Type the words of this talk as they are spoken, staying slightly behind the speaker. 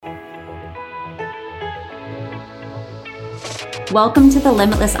Welcome to the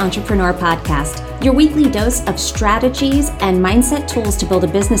Limitless Entrepreneur Podcast, your weekly dose of strategies and mindset tools to build a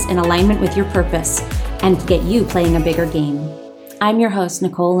business in alignment with your purpose and get you playing a bigger game. I'm your host,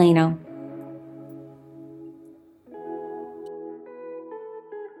 Nicole Lano.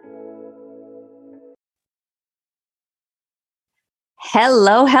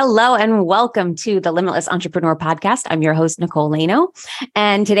 Hello, and welcome to the Limitless Entrepreneur Podcast. I'm your host, Nicole Lano.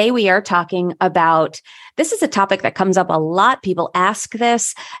 And today we are talking about, this is a topic that comes up a lot. People ask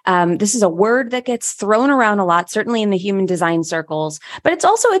this. This is a word that gets thrown around a lot, certainly in the human design circles, but it's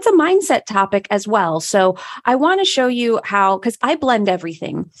a mindset topic as well. So I want to show you how, because I blend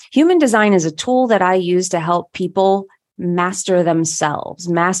everything. Human design is a tool that I use to help people master themselves,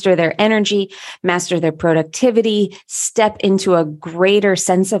 master their energy, master their productivity, step into a greater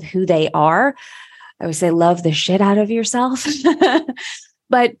sense of who they are. I would say love the shit out of yourself,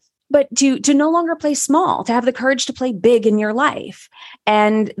 but to no longer play small, to have the courage to play big in your life.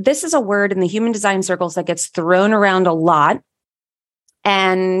 And this is a word in the human design circles that gets thrown around a lot.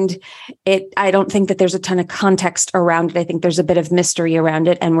 And I don't think that there's a ton of context around it. I think there's a bit of mystery around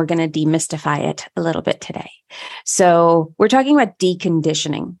it, and we're going to demystify it a little bit today. So we're talking about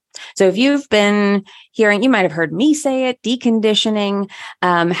deconditioning. So if you've been hearing, you might have heard me say it, deconditioning.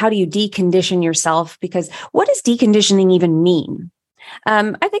 How do you decondition yourself? Because what does deconditioning even mean?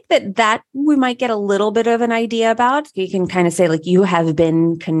 I think that we might get a little bit of an idea about. You can kind of say like you have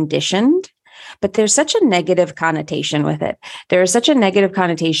been conditioned. But there's such a negative connotation with it. There is such a negative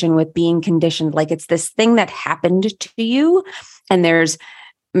connotation with being conditioned, like it's this thing that happened to you, and there's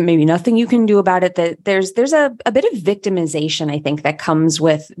maybe nothing you can do about it. That there's a bit of victimization, I think, that comes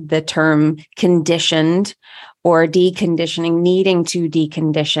with the term conditioned or deconditioning, needing to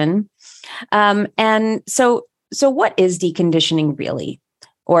decondition. And so what is deconditioning really?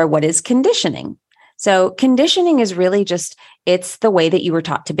 Or what is conditioning? So conditioning is really just, it's the way that you were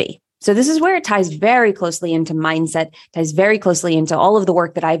taught to be. So this is where it ties very closely into mindset, ties very closely into all of the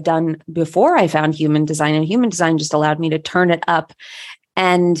work that I've done before I found human design. And human design just allowed me to turn it up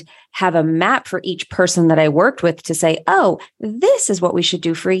and have a map for each person that I worked with to say, oh, this is what we should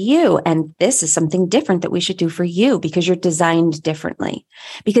do for you. And this is something different that we should do for you because you're designed differently.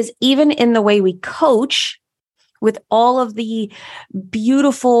 Because even in the way we coach, with all of the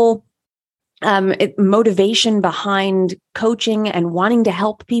beautiful motivation behind coaching and wanting to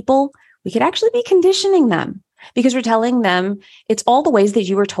help people, we could actually be conditioning them because we're telling them it's all the ways that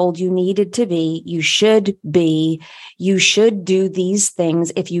you were told you needed to be, you should do these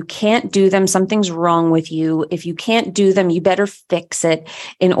things. If you can't do them, something's wrong with you. If you can't do them, you better fix it.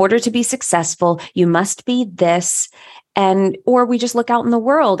 In order to be successful, you must be this. Or we just look out in the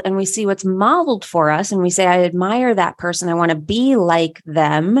world and we see what's modeled for us and we say, I admire that person. I want to be like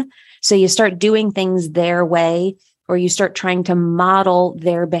them. So you start doing things their way, or you start trying to model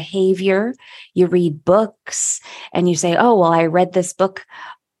their behavior. You read books and you say, oh, well, I read this book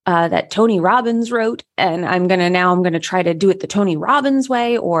that Tony Robbins wrote, and I'm going to try to do it the Tony Robbins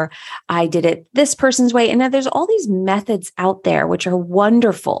way, or I did it this person's way. And now there's all these methods out there, which are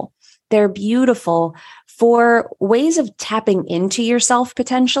wonderful. They're beautiful for ways of tapping into yourself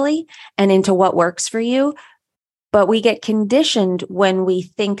potentially and into what works for you. But we get conditioned when we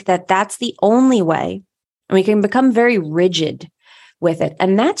think that that's the only way, and we can become very rigid with it.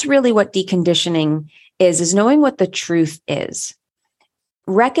 And that's really what deconditioning is knowing what the truth is.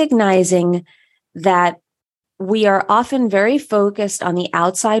 Recognizing that we are often very focused on the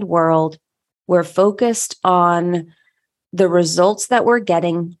outside world. We're focused on the results that we're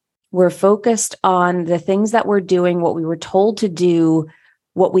getting. We're focused on the things that we're doing, what we were told to do,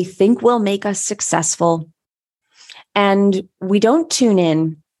 what we think will make us successful. And we don't tune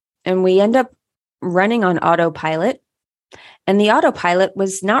in, and we end up running on autopilot. And the autopilot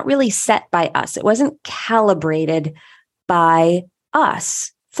was not really set by us. It wasn't calibrated by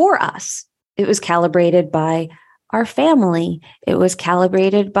us, for us. It was calibrated by our family. It was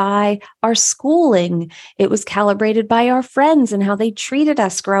calibrated by our schooling. It was calibrated by our friends and how they treated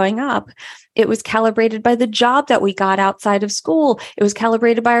us growing up. It was calibrated by the job that we got outside of school. It was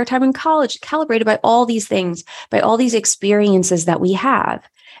calibrated by our time in college, calibrated by all these things, by all these experiences that we have.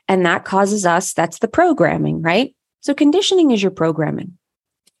 And that causes us, that's the programming, right? So conditioning is your programming.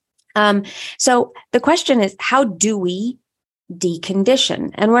 So the question is, how do we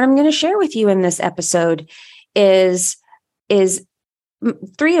decondition? And what I'm going to share with you in this episode is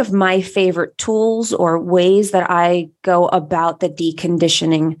three of my favorite tools or ways that I go about the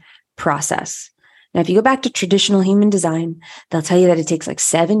deconditioning process. Now, if you go back to traditional human design, they'll tell you that it takes like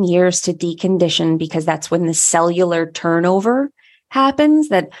 7 years to decondition because that's when the cellular turnover happens,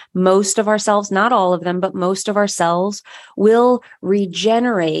 that most of our cells, not all of them, but most of our cells will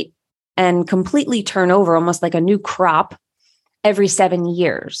regenerate and completely turn over, almost like a new crop, every 7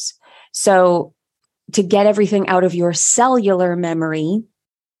 years. So to get everything out of your cellular memory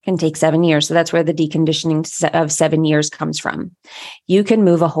can take 7 years. So that's where the deconditioning of 7 years comes from. You can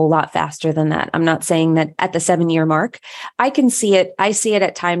move a whole lot faster than that. I'm not saying that at the 7-year mark. I can see it. I see it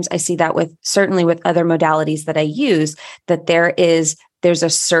at times. I see that certainly with other modalities that I use, that there's a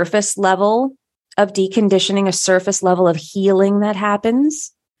surface level of deconditioning, a surface level of healing that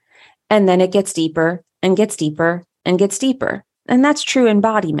happens. And then it gets deeper and gets deeper and gets deeper. And that's true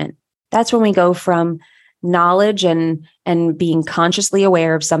embodiment. That's when we go from knowledge and being consciously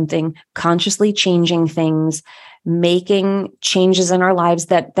aware of something, consciously changing things, making changes in our lives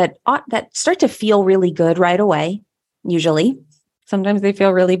that start to feel really good right away. Usually, sometimes they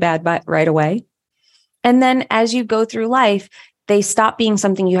feel really bad, but right away. And then as you go through life, they stop being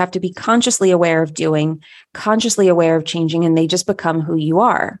something you have to be consciously aware of doing, consciously aware of changing, and they just become who you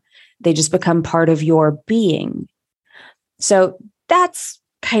are. They just become part of your being. So that's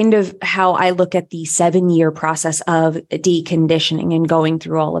kind of how I look at the 7-year process of deconditioning and going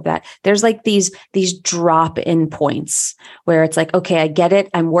through all of that. There's like these drop-in points where it's like, okay, I get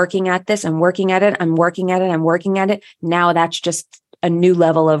it. I'm working at this. I'm working at it. I'm working at it. I'm working at it. Now that's just a new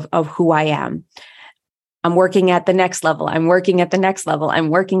level of who I am. I'm working at the next level. I'm working at the next level. I'm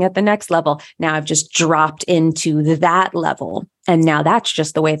working at the next level. Now I've just dropped into that level. And now that's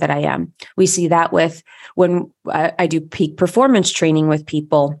just the way that I am. We see that with when I do peak performance training with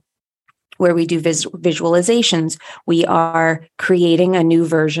people, where we do visualizations. We are creating a new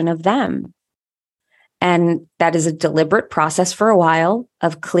version of them. And that is a deliberate process for a while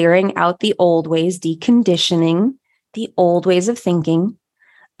of clearing out the old ways, deconditioning the old ways of thinking,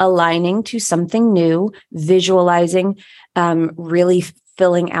 aligning to something new, visualizing, really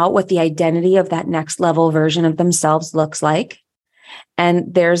filling out what the identity of that next level version of themselves looks like.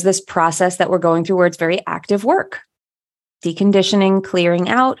 And there's this process that we're going through where it's very active work, deconditioning, clearing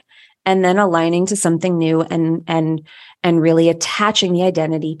out, and then aligning to something new and really attaching the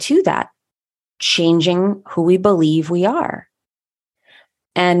identity to that, changing who we believe we are.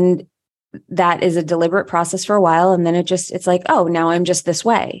 And that is a deliberate process for a while. And then it's like, oh, now I'm just this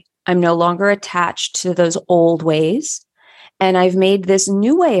way. I'm no longer attached to those old ways. And I've made this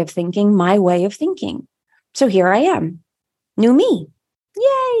new way of thinking my way of thinking. So here I am, new me.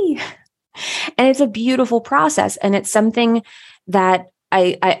 Yay. And it's a beautiful process. And it's something that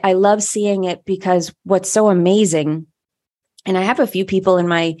I love seeing it, because what's so amazing, and I have a few people in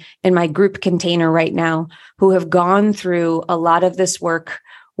my group container right now who have gone through a lot of this work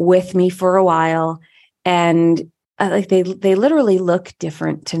with me for a while, and like they literally look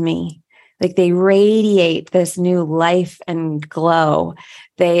different to me. Like they radiate this new life and glow.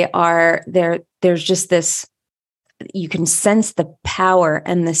 There's just this, you can sense the power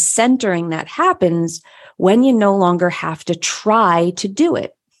and the centering that happens when you no longer have to try to do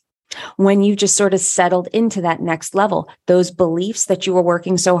it. When you just sort of settled into that next level, those beliefs that you were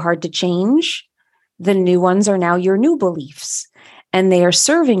working so hard to change, the new ones are now your new beliefs, and they are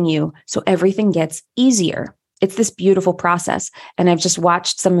serving you. So everything gets easier. It's this beautiful process. And I've just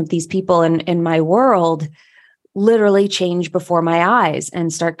watched some of these people in my world literally change before my eyes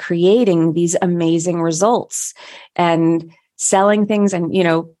and start creating these amazing results and selling things and,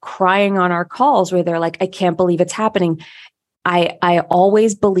 crying on our calls where they're like, I can't believe it's happening. I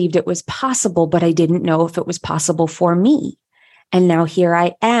always believed it was possible, but I didn't know if it was possible for me. And now here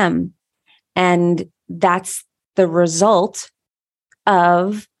I am. And that's the result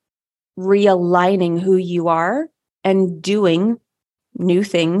of realigning who you are and doing new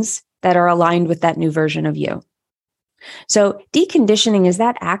things that are aligned with that new version of you. So deconditioning is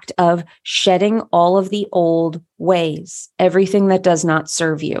that act of shedding all of the old ways, everything that does not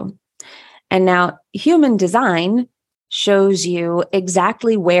serve you. And now human design shows you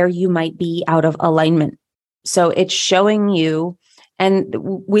exactly where you might be out of alignment. So it's showing you, and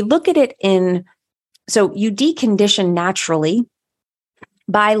we look at it so you decondition naturally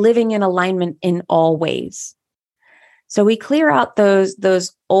by living in alignment in all ways. So we clear out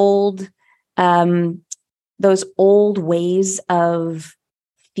those old ways of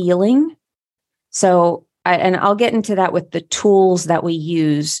feeling. So, and I'll get into that with the tools that we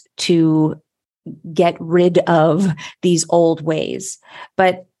use to get rid of these old ways.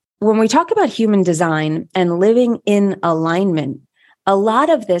 But when we talk about human design and living in alignment, a lot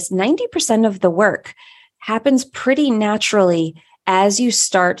of this, 90% of the work, happens pretty naturally as you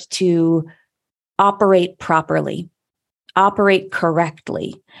start to operate properly, operate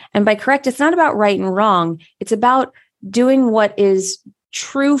correctly. And by correct, it's not about right and wrong. It's about doing what is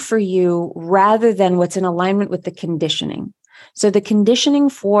true for you rather than what's in alignment with the conditioning. So the conditioning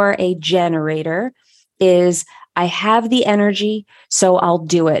for a generator is, I have the energy, so I'll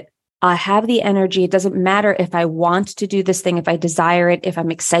do it. I have the energy. It doesn't matter if I want to do this thing, if I desire it, if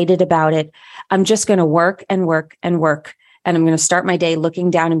I'm excited about it. I'm just going to work and work and work. And I'm going to start my day looking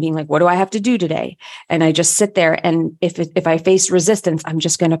down and being like, what do I have to do today? And I just sit there. And if I face resistance, I'm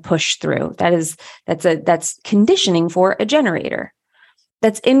just going to push through. That's conditioning for a generator.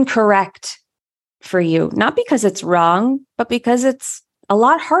 That's incorrect for you, not because it's wrong, but because it's a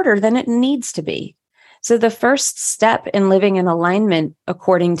lot harder than it needs to be. So the first step in living in alignment,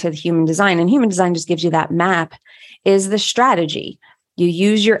 according to the human design, and human design just gives you that map, is the strategy. You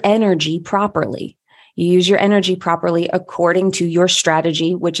use your energy properly. You use your energy properly according to your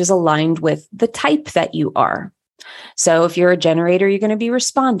strategy, which is aligned with the type that you are. So if you're a generator, you're going to be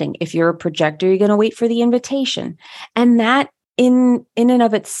responding. If you're a projector, you're going to wait for the invitation. And that in and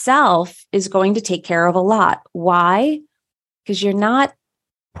of itself is going to take care of a lot. Why? Because you're not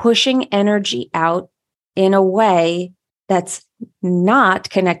pushing energy out in a way that's not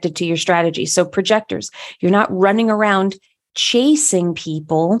connected to your strategy. So projectors, you're not running around chasing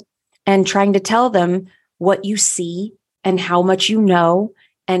people and trying to tell them what you see and how much you know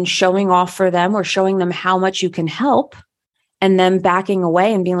and showing off for them or showing them how much you can help and then backing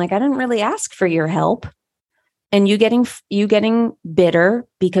away and being like, I didn't really ask for your help. And you getting bitter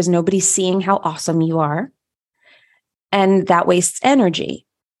because nobody's seeing how awesome you are. And that wastes energy.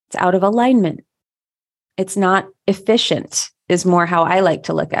 It's out of alignment. It's not efficient, is more how I like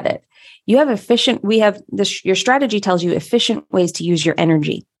to look at it. Your strategy tells you efficient ways to use your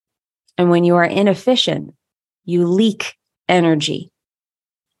energy. And when you are inefficient, you leak energy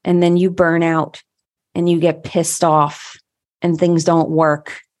and then you burn out and you get pissed off and things don't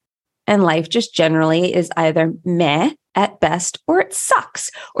work. And life just generally is either meh at best, or it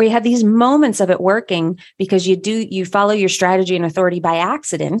sucks, or you have these moments of it working because you follow your strategy and authority by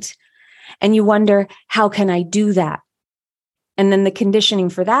accident. And you wonder, how can I do that? And then the conditioning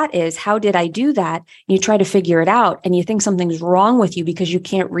for that is, how did I do that? You try to figure it out and you think something's wrong with you because you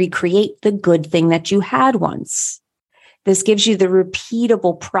can't recreate the good thing that you had once. This gives you the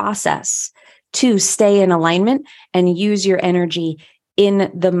repeatable process to stay in alignment and use your energy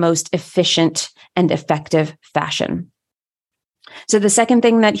in the most efficient and effective fashion. So the second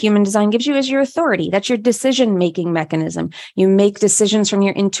thing that human design gives you is your authority. That's your decision-making mechanism. You make decisions from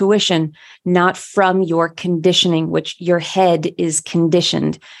your intuition, not from your conditioning, which your head is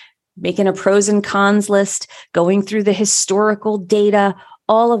conditioned. Making a pros and cons list, going through the historical data,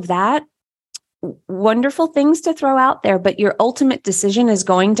 all of that, wonderful things to throw out there, but your ultimate decision is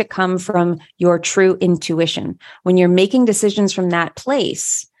going to come from your true intuition. When you're making decisions from that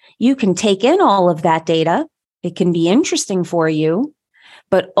place, you can take in all of that data. It can be interesting for you,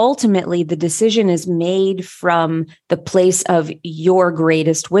 but ultimately the decision is made from the place of your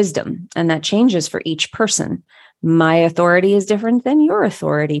greatest wisdom. And that changes for each person. My authority is different than your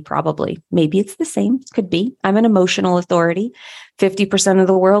authority, probably. Maybe it's the same. Could be. I'm an emotional authority. 50% of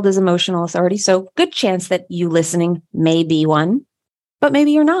the world is emotional authority. So good chance that you listening may be one, but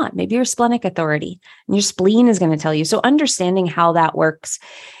maybe you're not. Maybe you're splenic authority and your spleen is going to tell you. So understanding how that works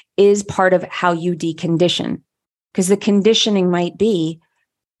is part of how you decondition, because the conditioning might be,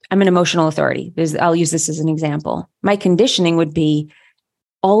 I'm an emotional authority. I'll use this as an example. My conditioning would be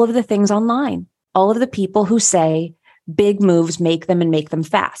all of the things online. All of the people who say big moves, make them and make them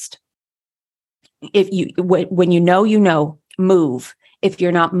fast. When you know, move. If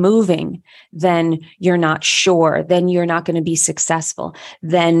you're not moving, then you're not sure. Then you're not going to be successful.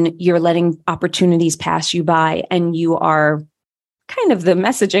 Then you're letting opportunities pass you by. And you are kind of, the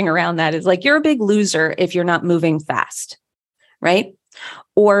messaging around that is like, you're a big loser if you're not moving fast, right?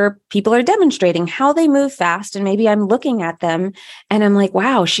 Or people are demonstrating how they move fast. And maybe I'm looking at them and I'm like,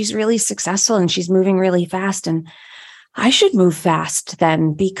 wow, she's really successful and she's moving really fast. And I should move fast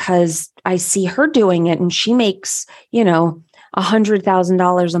then because I see her doing it and she makes,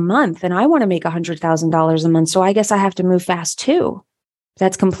 $100,000 a month and I want to make $100,000 a month. So I guess I have to move fast too.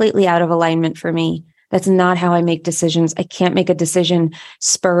 That's completely out of alignment for me. That's not how I make decisions. I can't make a decision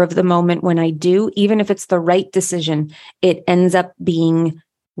spur of the moment. When I do, even if it's the right decision, it ends up being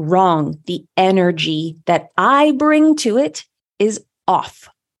wrong. The energy that I bring to it is off.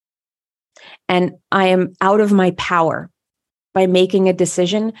 And I am out of my power by making a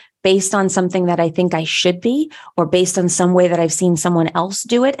decision based on something that I think I should be, or based on some way that I've seen someone else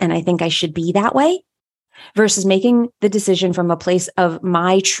do it and I think I should be that way, versus making the decision from a place of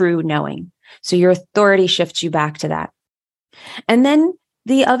my true knowing. So your authority shifts you back to that. And then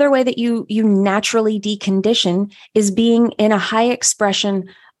the other way that you naturally decondition is being in a high expression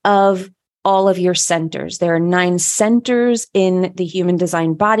of all of your centers. There are 9 centers in the Human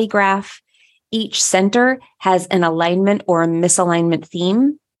Design Body Graph. Each center has an alignment or a misalignment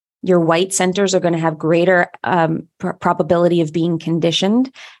theme. Your white centers are going to have greater probability of being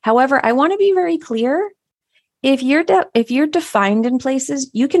conditioned. However, I want to be very clear. If you're defined in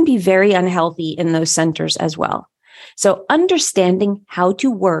places, you can be very unhealthy in those centers as well. So understanding how to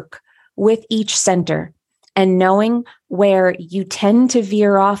work with each center and knowing where you tend to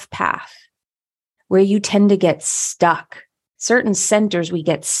veer off path, where you tend to get stuck. Certain centers we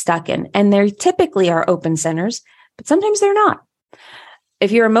get stuck in, and they typically are open centers, but sometimes they're not.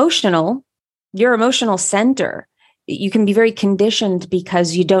 If you're emotional, your emotional center, you can be very conditioned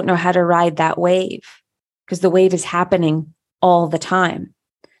because you don't know how to ride that wave, because the wave is happening all the time.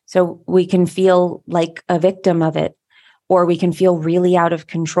 So we can feel like a victim of it, or we can feel really out of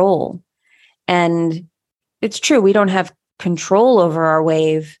control. And it's true, we don't have control over our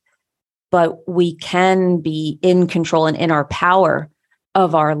wave, but we can be in control and in our power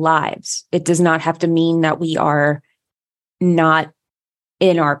of our lives. It does not have to mean that we are not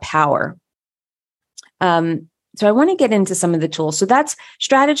in our power. So I want to get into some of the tools. So that's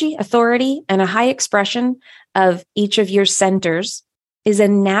strategy, authority, and a high expression of each of your centers is a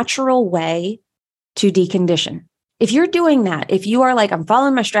natural way to decondition. If you're doing that, if you are like, I'm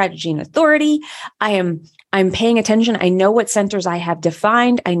following my strategy and authority, I'm paying attention. I know what centers I have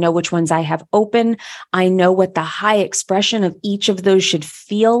defined. I know which ones I have open. I know what the high expression of each of those should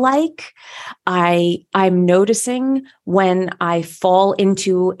feel like. I'm noticing when I fall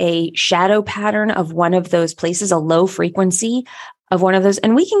into a shadow pattern of one of those places, a low frequency of one of those.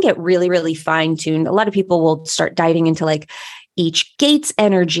 And we can get really, really fine-tuned. A lot of people will start diving into like each gate's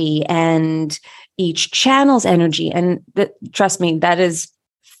energy and each channel's energy. And trust me, that is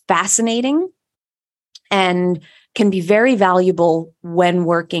fascinating and can be very valuable when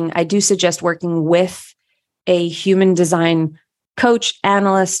working. I do suggest working with a human design coach,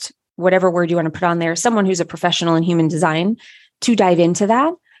 analyst, whatever word you want to put on there, someone who's a professional in human design to dive into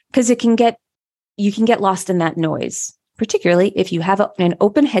that, because you can get lost in that noise, particularly if you have an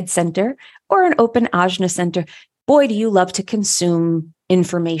open head center or an open ajna center. Boy, do you love to consume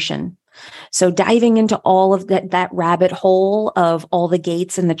information. So diving into all of that rabbit hole of all the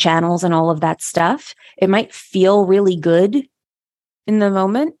gates and the channels and all of that stuff, it might feel really good in the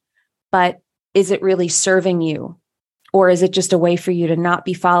moment, but is it really serving you? Or is it just a way for you to not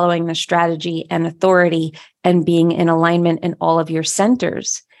be following the strategy and authority and being in alignment in all of your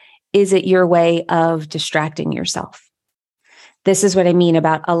centers? Is it your way of distracting yourself? This is what I mean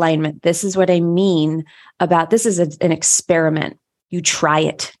about alignment. This is what I mean about this is an experiment. You try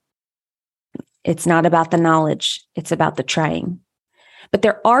it. It's not about the knowledge. It's about the trying. But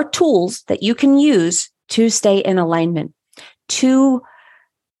there are tools that you can use to stay in alignment, to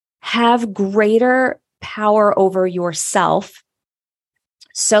have greater power over yourself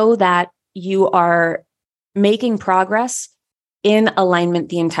so that you are making progress in alignment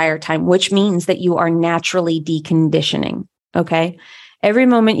the entire time, which means that you are naturally deconditioning. Okay. Every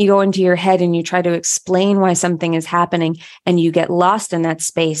moment you go into your head and you try to explain why something is happening and you get lost in that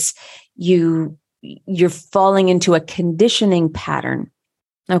space, you're falling into a conditioning pattern.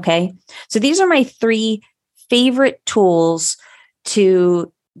 Okay. So these are my 3 favorite tools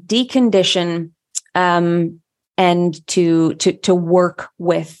to decondition, and to work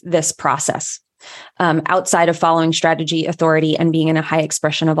with this process, outside of following strategy, authority, and being in a high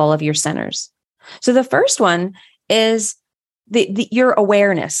expression of all of your centers. So the first one is your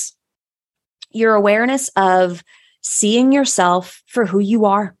awareness of seeing yourself for who you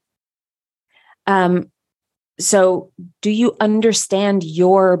are. So do you understand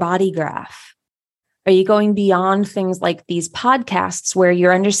your body graph? Are you going beyond things like these podcasts where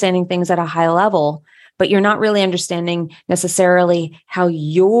you're understanding things at a high level, but you're not really understanding necessarily how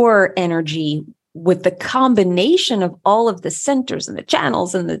your energy with the combination of all of the centers and the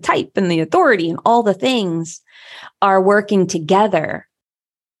channels and the type and the authority and all the things are working together?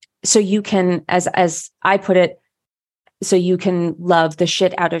 So you can, as I put it, so you can love the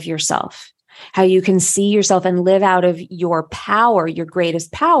shit out of yourself, how you can see yourself and live out of your power, your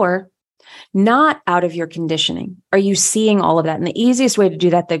greatest power, not out of your conditioning. Are you seeing all of that? And the easiest way to do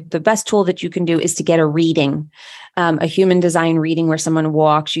that, the best tool that you can do is to get a reading, a human design reading where someone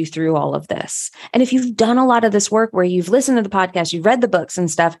walks you through all of this. And if you've done a lot of this work where you've listened to the podcast, you've read the books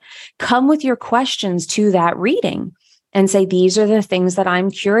and stuff, come with your questions to that reading and say, these are the things that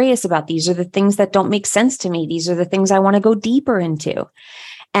I'm curious about. These are the things that don't make sense to me. These are the things I want to go deeper into.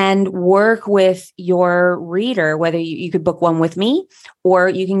 and work with your reader, whether you could book one with me, or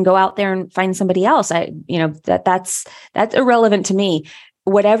you can go out there and find somebody else. That's irrelevant to me.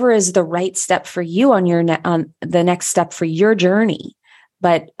 Whatever is the right step for you on on the next step for your journey.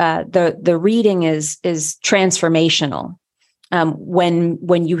 But the reading is transformational.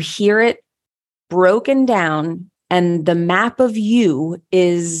 When you hear it broken down and the map of you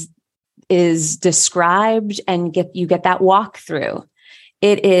is described and you get that walkthrough,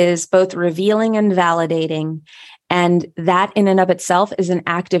 it is both revealing and validating. And that in and of itself is an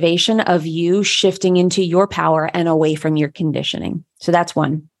activation of you shifting into your power and away from your conditioning. So that's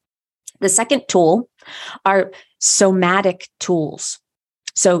one. The second tool are somatic tools.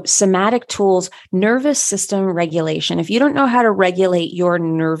 So somatic tools, nervous system regulation. If you don't know how to regulate your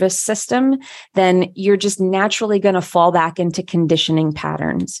nervous system, then you're just naturally going to fall back into conditioning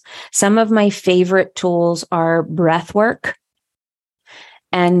patterns. Some of my favorite tools are breath work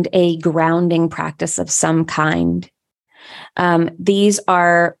and a grounding practice of some kind. These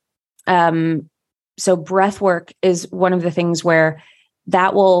are, so breath work is one of the things where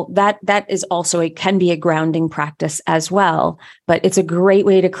that is also can be a grounding practice as well, but it's a great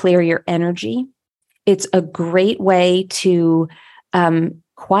way to clear your energy. It's a great way to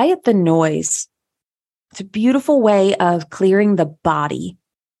quiet the noise. It's a beautiful way of clearing the body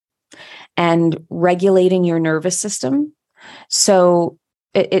and regulating your nervous system. So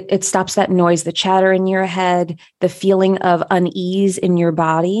it stops that noise, the chatter in your head, the feeling of unease in your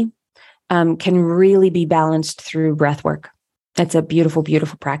body can really be balanced through breath work. That's a beautiful,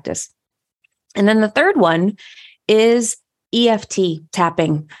 beautiful practice. And then the third one is EFT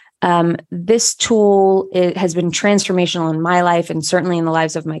tapping. This tool has been transformational in my life and certainly in the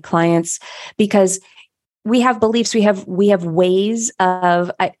lives of my clients, because we have beliefs, we have ways of,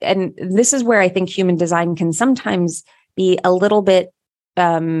 and this is where I think human design can sometimes be a little bit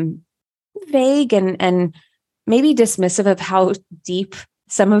vague and maybe dismissive of how deep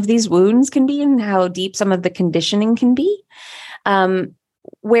some of these wounds can be and how deep some of the conditioning can be,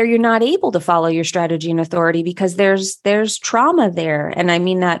 where you're not able to follow your strategy and authority because there's trauma there. And I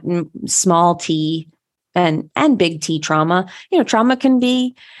mean that small t and big T trauma. Trauma can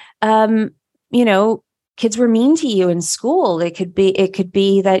be, kids were mean to you in school. It could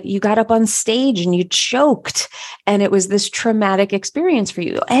be that you got up on stage and you choked and it was this traumatic experience for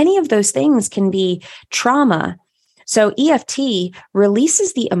you. Any of those things can be trauma. So EFT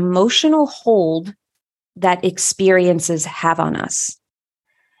releases the emotional hold that experiences have on us.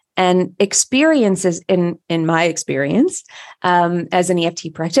 And experiences, in my experience, as an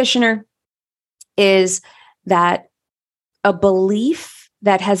EFT practitioner, is that a belief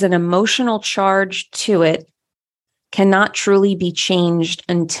that has an emotional charge to it cannot truly be changed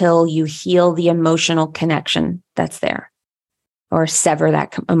until you heal the emotional connection that's there or sever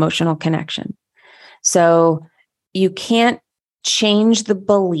that emotional connection. So you can't change the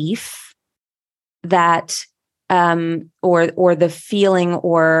belief that or the feeling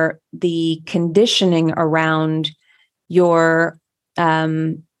or the conditioning around your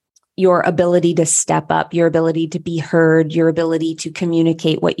ability to step up, your ability to be heard, your ability to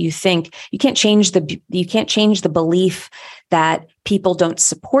communicate what you think. You can't change the belief that people don't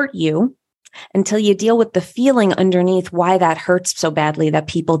support you until you deal with the feeling underneath why that hurts so badly that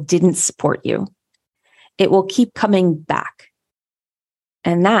people didn't support you. It will keep coming back.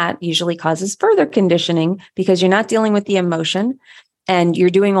 And that usually causes further conditioning because you're not dealing with the emotion and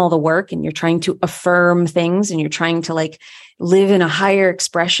you're doing all the work and you're trying to affirm things and you're trying to live in a higher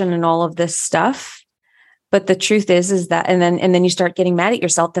expression and all of this stuff. But the truth is that, and then you start getting mad at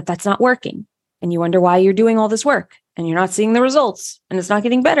yourself that that's not working. And you wonder why you're doing all this work and you're not seeing the results and it's not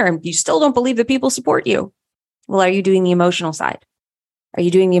getting better. And you still don't believe that people support you. Well, are you doing the emotional side? Are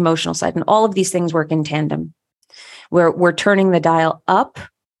you doing the emotional side? And all of these things work in tandem. We're turning the dial up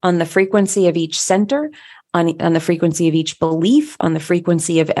on the frequency of each center, on the frequency of each belief, on the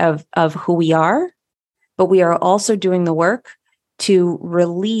frequency of who we are. But we are also doing the work to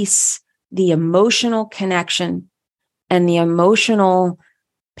release the emotional connection and the emotional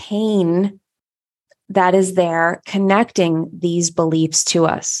pain that is there connecting these beliefs to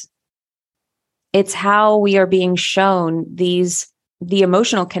us. It's how we are being shown the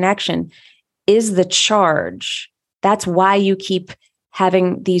emotional connection is the charge. That's why you keep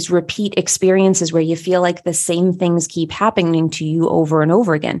having these repeat experiences where you feel like the same things keep happening to you over and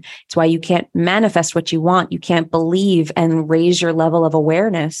over again. It's why you can't manifest what you want. You can't believe and raise your level of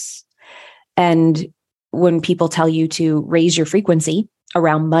awareness. And when people tell you to raise your frequency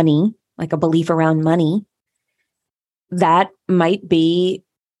around money, like a belief around money, that might be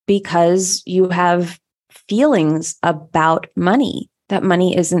because you have feelings about money that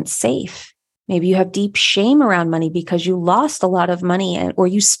money isn't safe. Maybe you have deep shame around money because you lost a lot of money or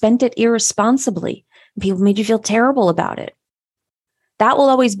you spent it irresponsibly. People made you feel terrible about it. That will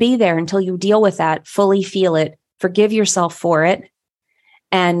always be there until you deal with that, fully feel it, forgive yourself for it.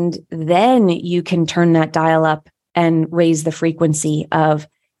 And then you can turn that dial up and raise the frequency of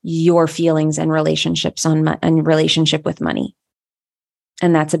your feelings and relationships and relationship with money.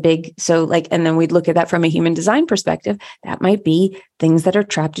 And that's and then we'd look at that from a human design perspective. That might be things that are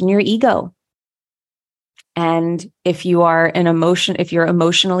trapped in your ego. And if you're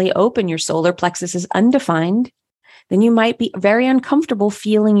emotionally open, your solar plexus is undefined, then you might be very uncomfortable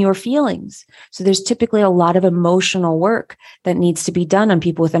feeling your feelings. So there's typically a lot of emotional work that needs to be done on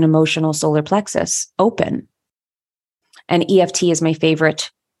people with an emotional solar plexus open. And EFT is my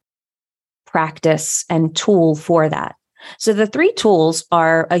favorite practice and tool for that. So the 3 tools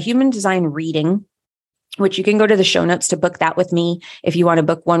are a human design reading, which you can go to the show notes to book that with me if you want to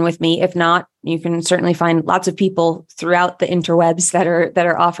book one with me. If not, you can certainly find lots of people throughout the interwebs that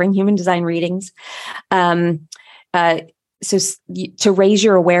are offering human design readings. So to raise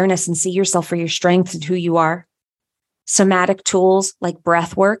your awareness and see yourself for your strengths and who you are. Somatic tools like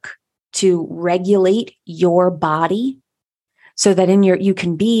breath work to regulate your body so that you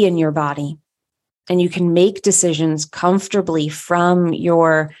can be in your body. And you can make decisions comfortably from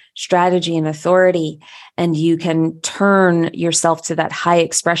your strategy and authority, and you can turn yourself to that high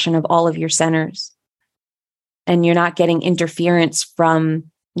expression of all of your centers. And you're not getting interference from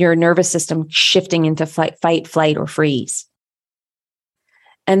your nervous system shifting into fight, flight, or freeze.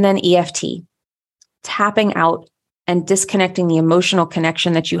 And then EFT, tapping out and disconnecting the emotional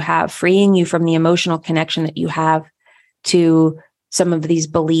connection that you have, freeing you from the emotional connection that you have to some of these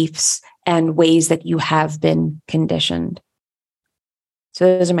beliefs and ways that you have been conditioned.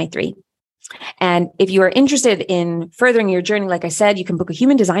 So those are my 3. And if you are interested in furthering your journey, like I said, you can book a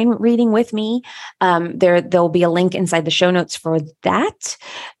human design reading with me. There'll be a link inside the show notes for that.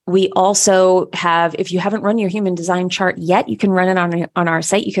 We also have, if you haven't run your human design chart yet, you can run it on our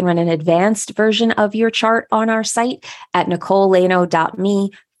site. You can run an advanced version of your chart on our site at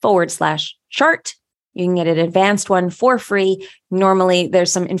NicoleLaino.me/chart. You can get an advanced one for free. Normally,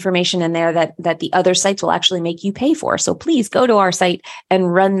 there's some information in there that the other sites will actually make you pay for. So please go to our site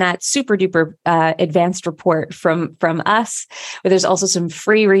and run that super duper advanced report from us. But there's also some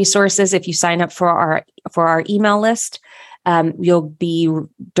free resources. If you sign up for our email list, you'll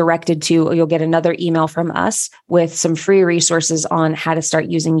get another email from us with some free resources on how to start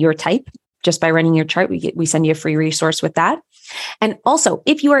using your type. Just by running your chart, we send you a free resource with that. And also,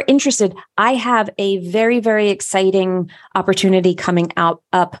 if you are interested, I have a very, very exciting opportunity coming up.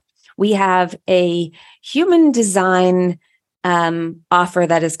 We have a human design offer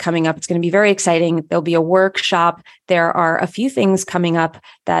that is coming up. It's going to be very exciting. There'll be a workshop. There are a few things coming up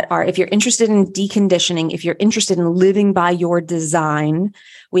that are, if you're interested in deconditioning, if you're interested in living by your design,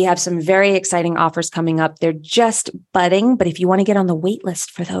 we have some very exciting offers coming up. They're just budding, but if you want to get on the wait list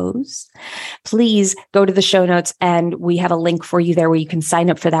for those, please go to the show notes and we have a link for you there where you can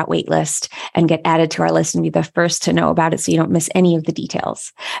sign up for that wait list and get added to our list and be the first to know about it so you don't miss any of the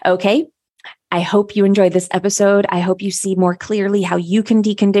details. Okay. I hope you enjoyed this episode. I hope you see more clearly how you can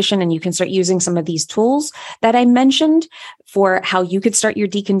decondition and you can start using some of these tools that I mentioned for how you could start your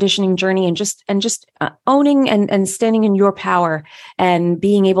deconditioning journey and just owning and standing in your power and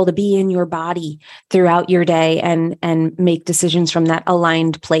being able to be in your body throughout your day and make decisions from that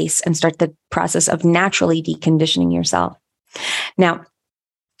aligned place and start the process of naturally deconditioning yourself. Now,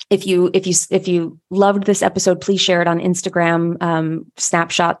 if you loved this episode, please share it on Instagram,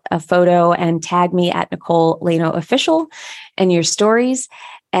 snapshot a photo and tag me at Nicole Laino Official in your stories.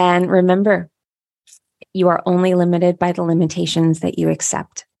 And remember, you are only limited by the limitations that you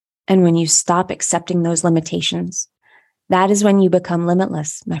accept. And when you stop accepting those limitations, that is when you become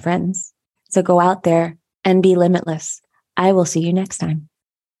limitless, my friends. So go out there and be limitless. I will see you next time.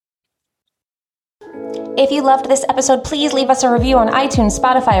 If you loved this episode, please leave us a review on iTunes,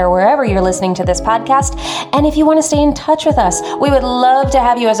 Spotify, or wherever you're listening to this podcast. And if you want to stay in touch with us, we would love to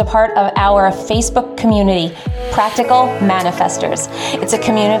have you as a part of our Facebook community, Practical Manifestors. It's a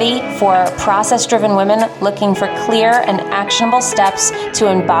community for process-driven women looking for clear and actionable steps to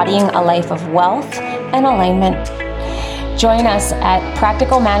embodying a life of wealth and alignment. Join us at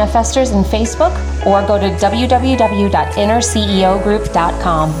Practical Manifestors in Facebook or go to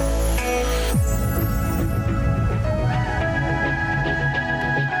www.innerceogroup.com.